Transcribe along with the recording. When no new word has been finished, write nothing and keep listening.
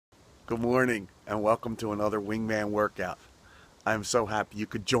Good morning and welcome to another Wingman workout. I'm so happy you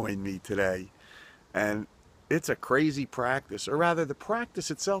could join me today. And it's a crazy practice, or rather, the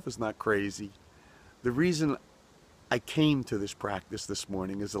practice itself is not crazy. The reason I came to this practice this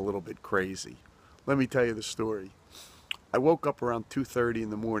morning is a little bit crazy. Let me tell you the story. I woke up around 2:30 in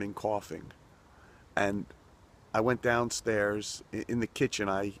the morning coughing, and I went downstairs. In the kitchen,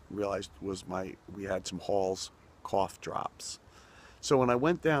 I realized we had some Hall's cough drops. So when I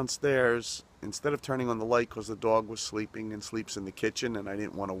went downstairs, instead of turning on the light because the dog was sleeping and sleeps in the kitchen and I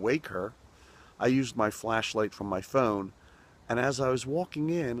didn't want to wake her, I used my flashlight from my phone. And as I was walking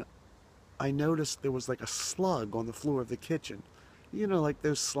in, I noticed there was like a slug on the floor of the kitchen. You know, like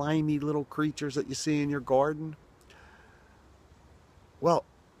those slimy little creatures that you see in your garden? Well,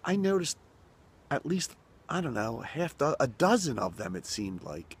 I noticed at least, I don't know, a dozen of them, it seemed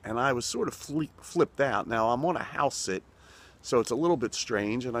like. And I was sort of flipped out. Now, I'm on a house sit, so it's a little bit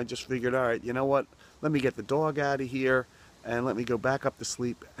strange, and I just figured, all right, you know what? Let me get the dog out of here, and let me go back up to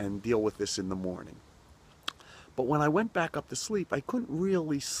sleep and deal with this in the morning. But when I went back up to sleep, I couldn't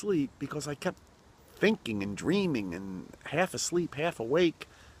really sleep because I kept thinking and dreaming and half asleep, half awake,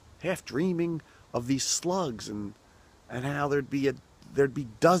 half dreaming of these slugs and how there'd be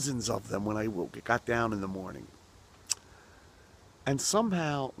dozens of them when I got down in the morning. And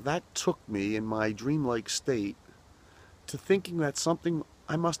somehow that took me in my dreamlike state to thinking that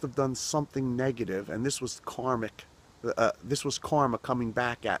I must have done something negative, and this was karmic. This was karma coming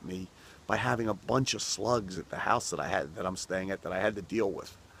back at me by having a bunch of slugs at the house that I'm staying at that I had to deal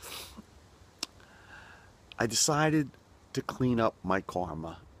with. I decided to clean up my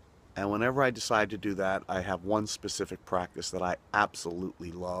karma, and whenever I decide to do that, I have one specific practice that I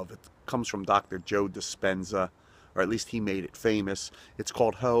absolutely love. It comes from Dr. Joe Dispenza, or at least he made it famous. It's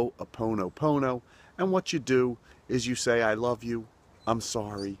called Ho'oponopono, and what you do is you say, I love you, I'm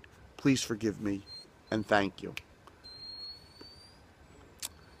sorry, please forgive me, and thank you.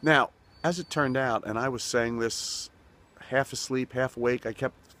 Now, as it turned out, and I was saying this half asleep, half awake, I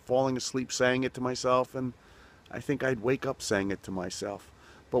kept falling asleep saying it to myself, and I think I'd wake up saying it to myself.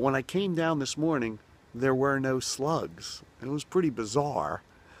 But when I came down this morning, there were no slugs. It was pretty bizarre.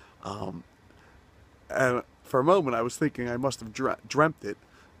 And for a moment, I was thinking I must have dreamt it.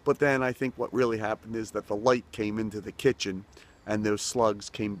 But then I think what really happened is that the light came into the kitchen, and those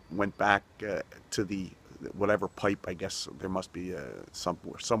slugs went back to the whatever pipe. I guess there must be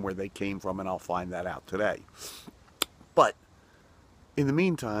somewhere they came from, and I'll find that out today. But in the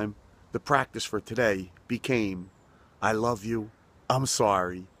meantime, the practice for today became, I love you, I'm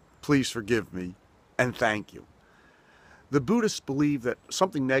sorry, please forgive me, and thank you. The Buddhists believe that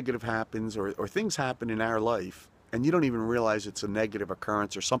something negative happens or things happen in our life, and you don't even realize it's a negative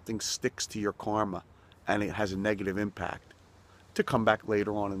occurrence, or something sticks to your karma and it has a negative impact, to come back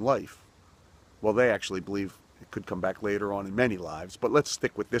later on in life. Well, they actually believe it could come back later on in many lives, but let's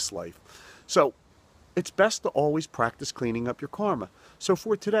stick with this life. So it's best to always practice cleaning up your karma. So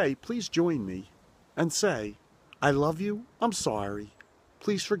for today, please join me and say, I love you, I'm sorry,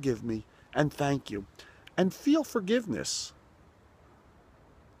 please forgive me, and thank you. And feel forgiveness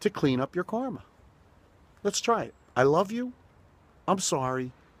to clean up your karma. Let's try it. I love you, I'm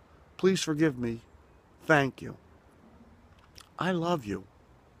sorry, please forgive me, thank you. I love you,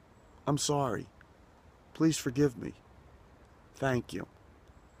 I'm sorry, please forgive me, thank you.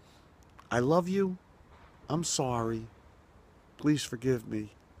 I love you, I'm sorry, please forgive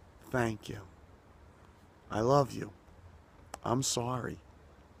me, thank you. I love you, I'm sorry,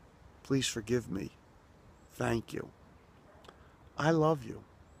 please forgive me, thank you. I love you,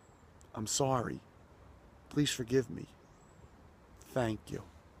 I'm sorry, please forgive me, thank you.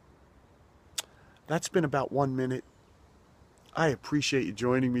 That's been about 1 minute. I appreciate you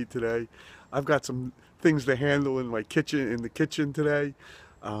joining me today. I've got some things to handle in the kitchen today.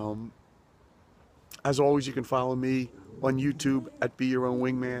 As always, you can follow me on YouTube at Be Your Own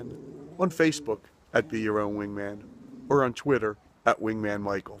Wingman, on Facebook at Be Your Own Wingman, or on Twitter at Wingman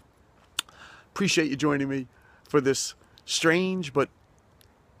Michael. Appreciate you joining me for this strange but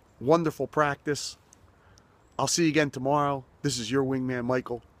wonderful practice. I'll see you again tomorrow. This is your Wingman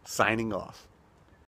Michael, signing off.